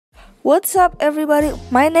What's up everybody,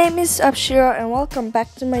 my name is Abshira and welcome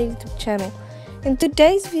back to my YouTube channel. In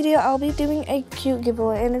today's video, I'll be doing a cute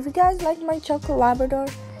giveaway, and if you guys like my chocolate Labrador,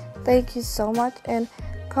 thank you so much, and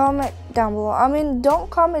comment down below. Don't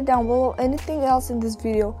comment down below anything else in this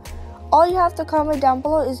video. All you have to comment down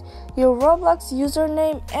below is your Roblox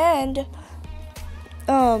username and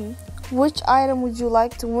which item would you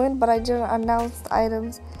like to win, but I didn't announce the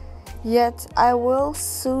items yet. I will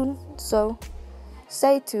soon, so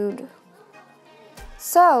stay tuned.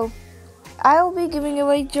 So, I will be giving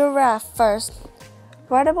away giraffe first.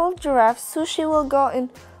 Right about giraffe, sushi will go in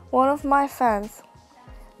one of my fans.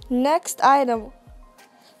 Next item,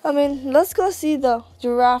 let's go see the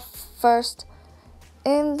giraffe first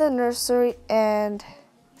in the nursery and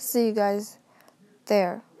see you guys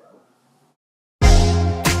there.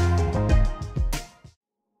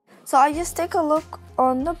 So I just take a look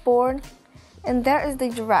on the board and there is the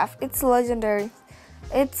giraffe. It's legendary.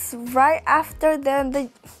 It's right after the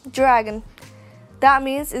dragon. That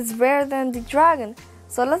means it's rarer than the dragon.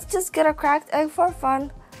 So let's just get a cracked egg for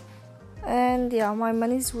fun. And yeah, my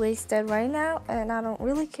money's wasted right now and I don't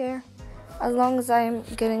really care as long as I'm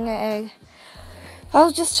getting an egg. I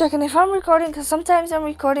was just checking if I'm recording, because sometimes I'm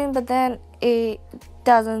recording but then it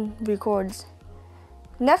doesn't record.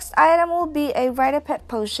 Next item will be a Ride a Pet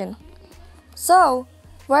potion. So,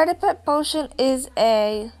 Ride a Pet potion is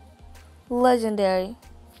a legendary.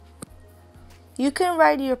 You can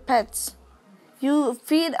ride your pets. You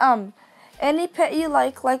feed any pet you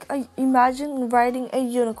like imagine riding a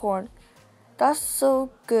unicorn. That's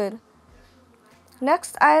so good.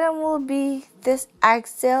 Next item will be this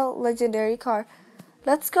Axel legendary car.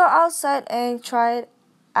 Let's go outside and try it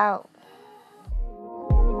out.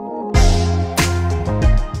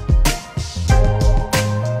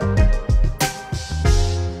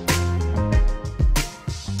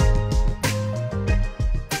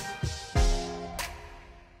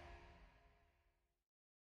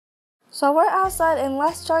 So we're outside and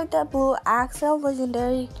let's try that blue Axel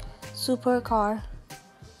legendary supercar.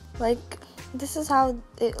 This is how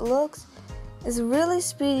it looks. It's really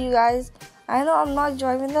speedy, you guys. I know I'm not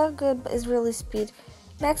driving that good, but it's really speed.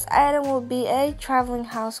 Next item will be a traveling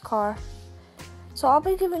house car. So I'll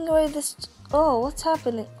be giving away this. Oh, what's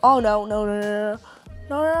happening? Oh no,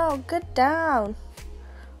 get down.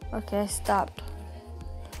 Okay, I stopped.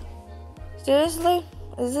 Seriously?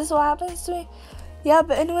 Is this what happens to me? Yeah,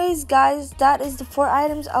 but anyways, guys, that is the 4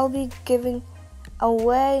 items I'll be giving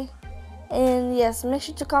away. And yes, make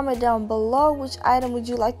sure to comment down below which item would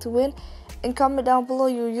you like to win, and comment down below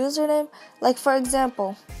your username. Like for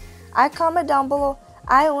example, I comment down below,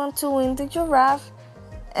 I want to win the giraffe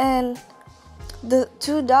and the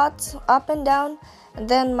 2 dots up and down, and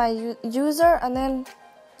then my user, and then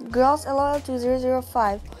girls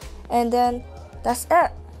LOL2005, and then that's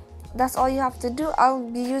it. That's all you have to do. I'll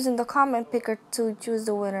be using the comment picker to choose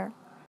the winner.